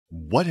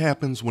What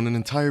happens when an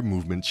entire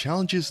movement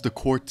challenges the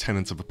core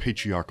tenets of a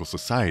patriarchal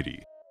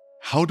society?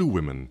 How do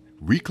women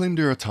reclaim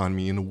their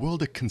autonomy in a world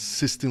that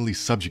consistently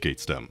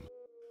subjugates them?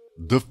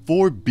 The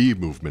 4B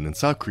movement in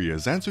South Korea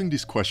is answering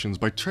these questions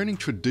by turning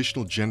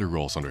traditional gender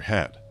roles on their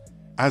head.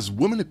 As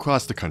women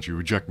across the country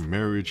reject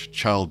marriage,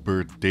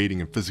 childbirth,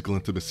 dating, and physical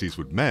intimacies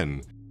with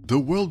men, the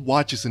world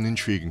watches in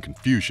intrigue and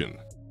confusion.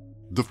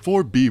 The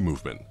 4B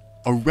movement,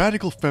 a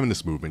radical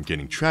feminist movement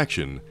gaining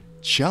traction,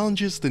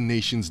 challenges the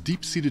nation's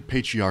deep-seated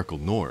patriarchal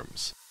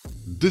norms.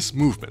 This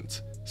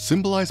movement,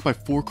 symbolized by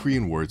 4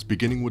 Korean words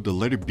beginning with the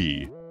letter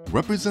B,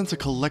 represents a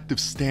collective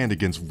stand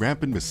against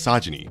rampant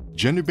misogyny,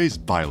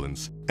 gender-based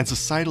violence, and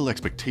societal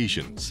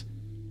expectations.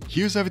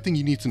 Here's everything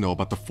you need to know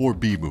about the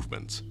 4B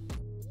movement.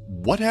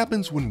 What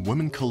happens when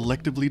women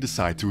collectively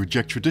decide to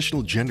reject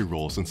traditional gender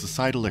roles and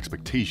societal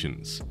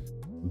expectations?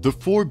 The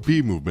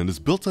 4B movement is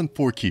built on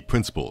 4 key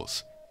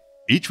principles,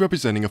 each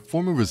representing a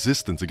form of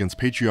resistance against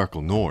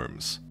patriarchal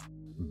norms.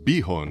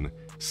 Bihon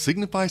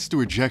signifies the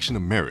rejection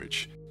of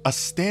marriage, a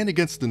stand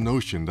against the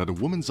notion that a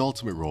woman's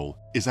ultimate role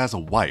is as a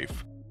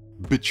wife.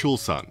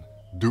 Bichulsan,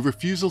 the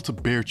refusal to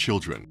bear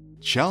children,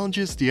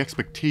 challenges the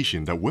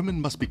expectation that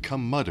women must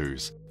become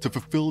mothers to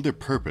fulfill their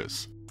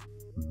purpose.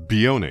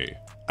 Bione,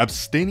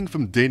 abstaining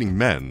from dating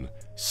men,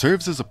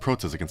 serves as a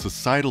protest against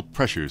societal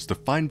pressures to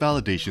find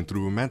validation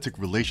through romantic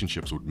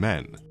relationships with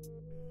men.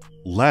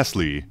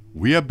 Lastly,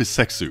 we have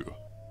Bisexu.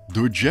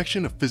 The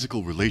rejection of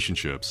physical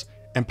relationships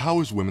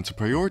empowers women to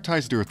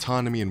prioritize their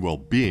autonomy and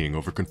well-being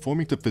over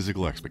conforming to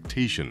physical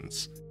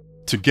expectations.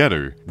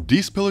 Together,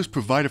 these pillars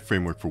provide a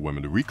framework for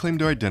women to reclaim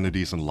their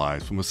identities and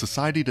lives from a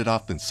society that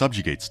often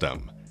subjugates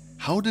them.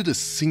 How did a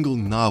single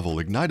novel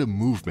ignite a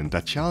movement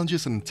that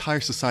challenges an entire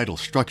societal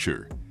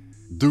structure?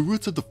 The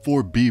roots of the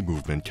 4B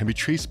movement can be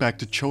traced back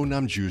to Cho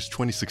Nam-ju's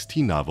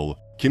 2016 novel,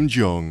 Kim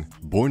Jong,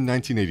 born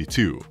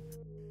 1982.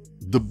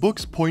 The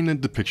book's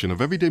poignant depiction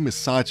of everyday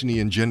misogyny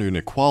and gender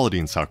inequality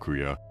in South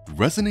Korea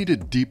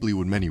resonated deeply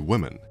with many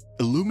women,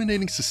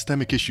 illuminating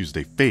systemic issues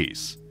they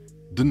face.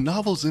 The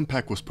novel's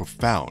impact was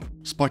profound,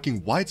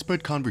 sparking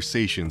widespread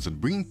conversations and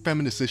bringing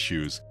feminist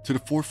issues to the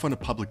forefront of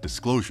public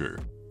disclosure.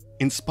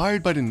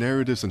 Inspired by the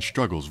narratives and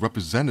struggles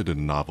represented in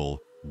the novel,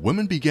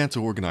 women began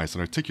to organize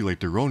and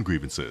articulate their own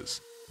grievances,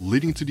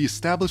 leading to the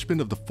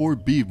establishment of the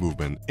 4B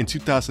movement in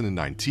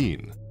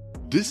 2019.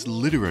 This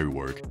literary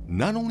work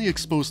not only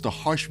exposed the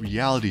harsh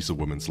realities of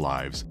women's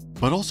lives,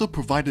 but also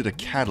provided a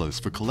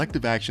catalyst for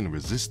collective action and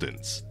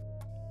resistance.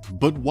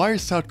 But why are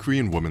South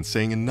Korean women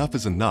saying enough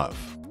is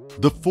enough?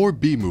 The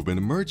 4B movement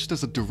emerged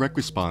as a direct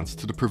response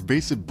to the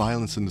pervasive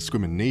violence and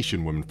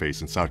discrimination women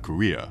face in South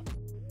Korea.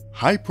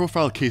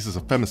 High-profile cases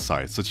of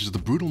femicide, such as the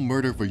brutal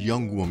murder of a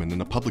young woman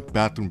in a public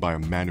bathroom by a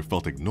man who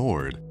felt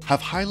ignored,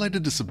 have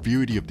highlighted the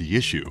severity of the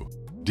issue.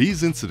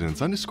 These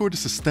incidents underscore the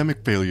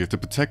systemic failure to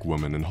protect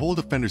women and hold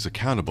offenders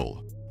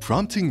accountable,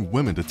 prompting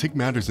women to take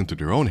matters into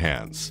their own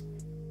hands.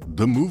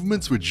 The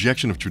movement's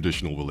rejection of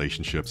traditional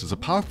relationships is a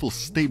powerful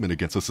statement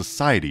against a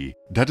society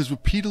that has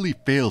repeatedly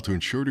failed to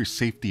ensure their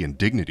safety and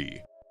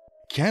dignity.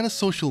 Can a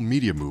social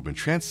media movement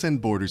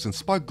transcend borders and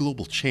spark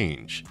global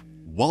change?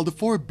 While the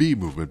 4B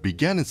movement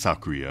began in South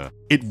Korea,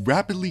 it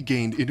rapidly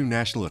gained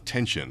international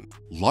attention,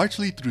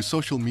 largely through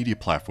social media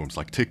platforms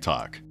like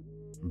TikTok.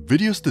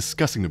 Videos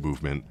discussing the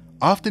movement,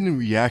 often in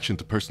reaction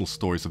to personal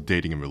stories of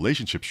dating and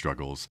relationship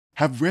struggles,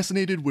 have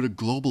resonated with a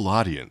global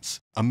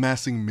audience,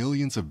 amassing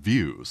millions of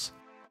views.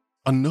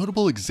 A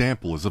notable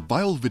example is a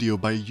viral video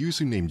by a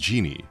user named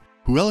Genie,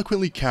 who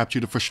eloquently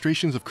captured the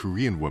frustrations of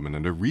Korean women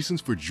and their reasons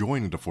for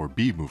joining the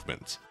 4B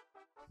movement.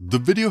 The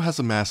video has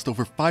amassed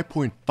over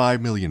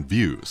 5.5 million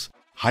views,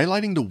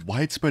 highlighting the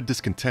widespread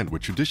discontent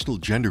with traditional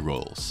gender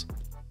roles.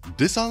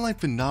 This online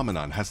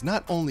phenomenon has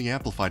not only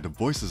amplified the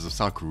voices of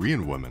South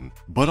Korean women,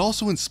 but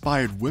also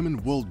inspired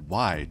women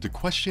worldwide to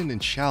question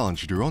and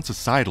challenge their own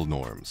societal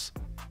norms.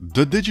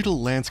 The digital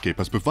landscape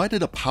has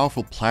provided a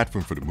powerful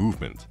platform for the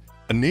movement,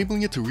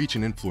 enabling it to reach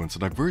and influence a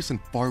diverse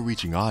and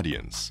far-reaching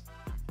audience.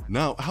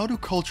 Now, how do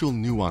cultural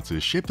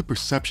nuances shape the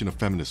perception of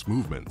feminist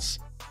movements?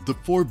 The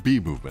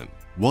 4B movement,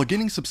 while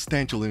gaining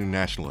substantial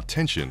international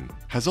attention,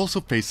 has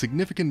also faced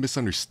significant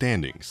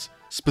misunderstandings,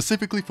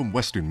 specifically from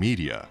Western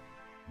media.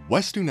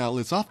 Western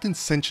outlets often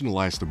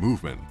sensationalize the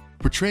movement,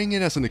 portraying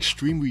it as an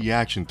extreme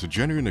reaction to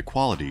gender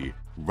inequality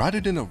rather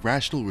than a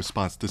rational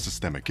response to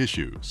systemic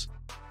issues.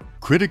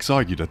 Critics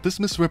argue that this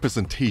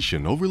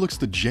misrepresentation overlooks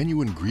the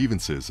genuine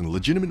grievances and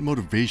legitimate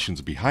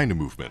motivations behind the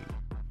movement.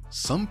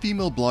 Some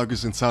female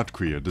bloggers in South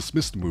Korea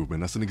dismiss the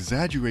movement as an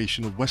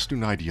exaggeration of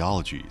Western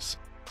ideologies,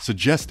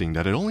 suggesting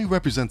that it only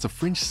represents a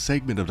fringe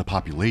segment of the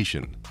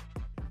population.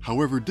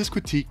 However, this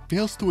critique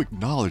fails to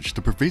acknowledge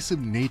the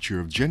pervasive nature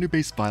of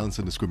gender-based violence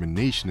and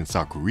discrimination in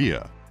South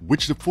Korea,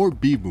 which the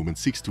 4B movement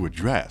seeks to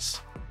address.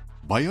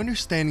 By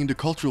understanding the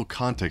cultural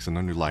context and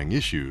underlying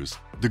issues,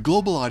 the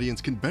global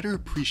audience can better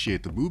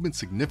appreciate the movement's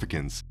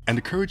significance and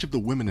the courage of the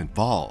women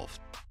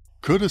involved.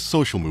 Could a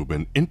social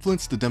movement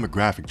influence the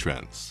demographic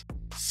trends?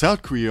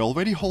 South Korea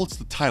already holds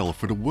the title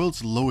for the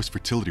world's lowest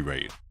fertility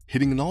rate,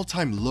 hitting an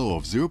all-time low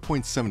of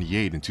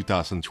 0.78 in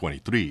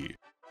 2023.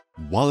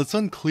 While it's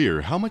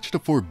unclear how much the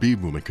 4B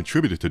movement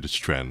contributed to this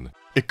trend,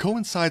 it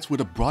coincides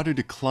with a broader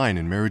decline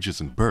in marriages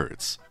and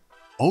births.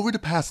 Over the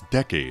past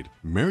decade,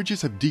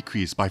 marriages have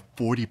decreased by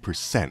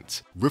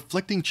 40%,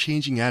 reflecting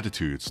changing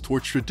attitudes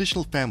towards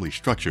traditional family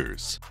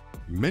structures.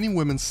 Many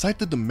women cite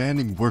the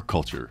demanding work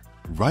culture,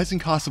 rising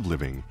cost of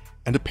living,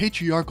 and the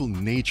patriarchal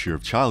nature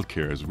of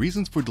childcare as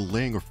reasons for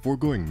delaying or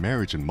foregoing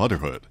marriage and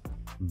motherhood.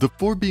 The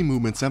 4B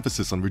movement's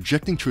emphasis on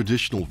rejecting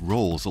traditional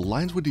roles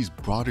aligns with these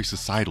broader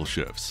societal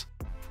shifts.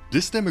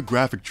 This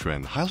demographic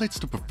trend highlights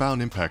the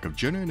profound impact of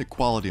gender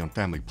inequality on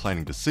family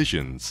planning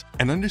decisions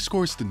and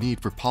underscores the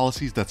need for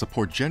policies that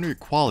support gender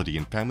equality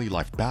and family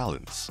life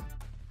balance.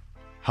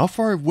 How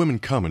far have women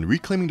come in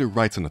reclaiming their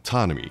rights and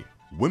autonomy?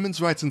 Women's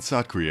rights in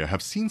South Korea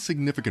have seen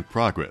significant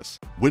progress,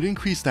 with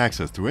increased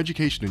access through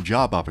education and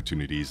job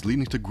opportunities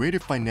leading to greater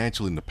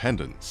financial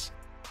independence.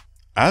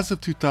 As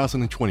of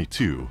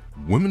 2022,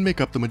 women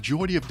make up the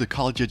majority of the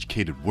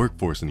college-educated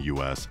workforce in the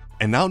US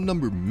and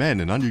outnumber men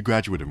in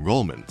undergraduate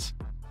enrollments.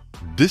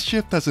 This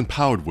shift has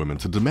empowered women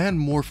to demand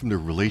more from their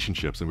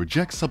relationships and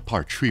reject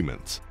subpar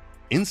treatments.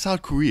 In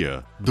South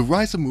Korea, the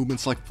rise of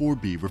movements like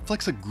 4B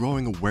reflects a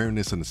growing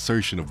awareness and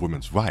assertion of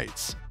women's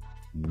rights.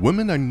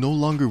 Women are no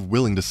longer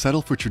willing to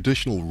settle for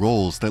traditional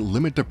roles that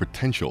limit their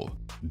potential.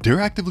 They're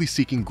actively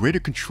seeking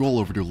greater control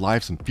over their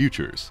lives and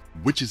futures,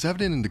 which is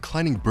evident in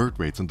declining birth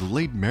rates and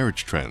delayed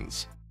marriage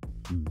trends.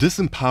 This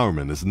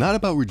empowerment is not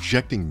about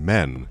rejecting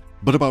men,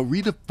 but about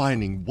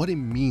redefining what it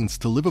means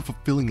to live a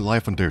fulfilling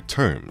life on their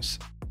terms.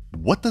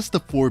 What does the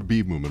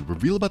 4B movement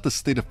reveal about the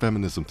state of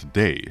feminism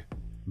today?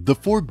 The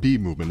 4B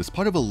movement is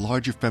part of a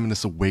larger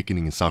feminist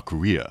awakening in South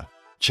Korea,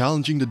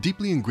 challenging the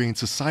deeply ingrained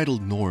societal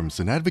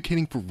norms and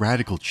advocating for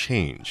radical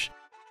change.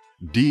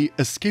 The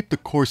Escape the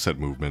Corset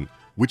movement,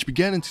 which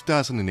began in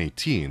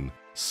 2018,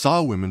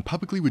 saw women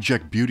publicly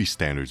reject beauty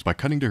standards by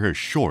cutting their hair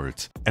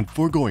short and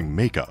foregoing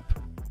makeup.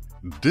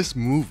 This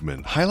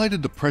movement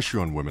highlighted the pressure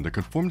on women to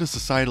conform to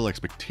societal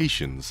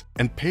expectations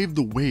and paved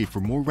the way for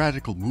more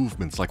radical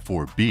movements like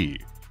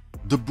 4B.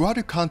 The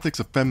broader context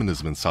of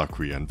feminism in South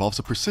Korea involves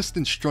a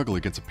persistent struggle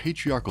against a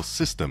patriarchal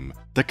system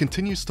that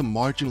continues to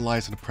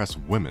marginalize and oppress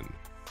women.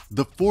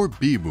 The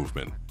 4B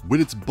movement,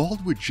 with its bold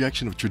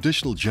rejection of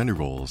traditional gender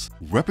roles,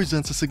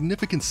 represents a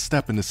significant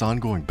step in this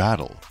ongoing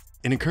battle.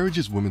 It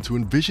encourages women to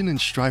envision and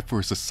strive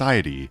for a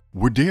society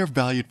where they are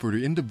valued for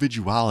their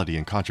individuality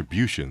and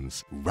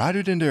contributions,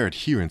 rather than their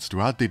adherence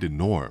to outdated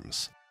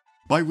norms.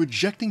 By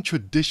rejecting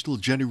traditional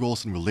gender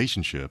roles in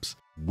relationships,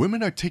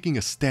 women are taking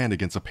a stand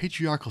against a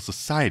patriarchal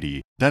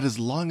society that has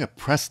long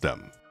oppressed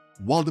them.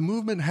 While the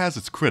movement has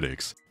its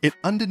critics, it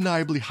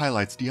undeniably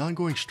highlights the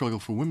ongoing struggle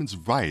for women's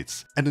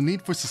rights and the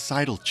need for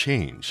societal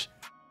change.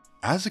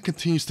 As it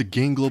continues to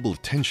gain global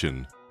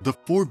attention, the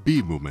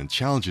 4B movement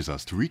challenges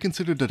us to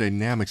reconsider the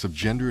dynamics of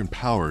gender and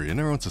power in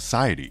our own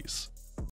societies.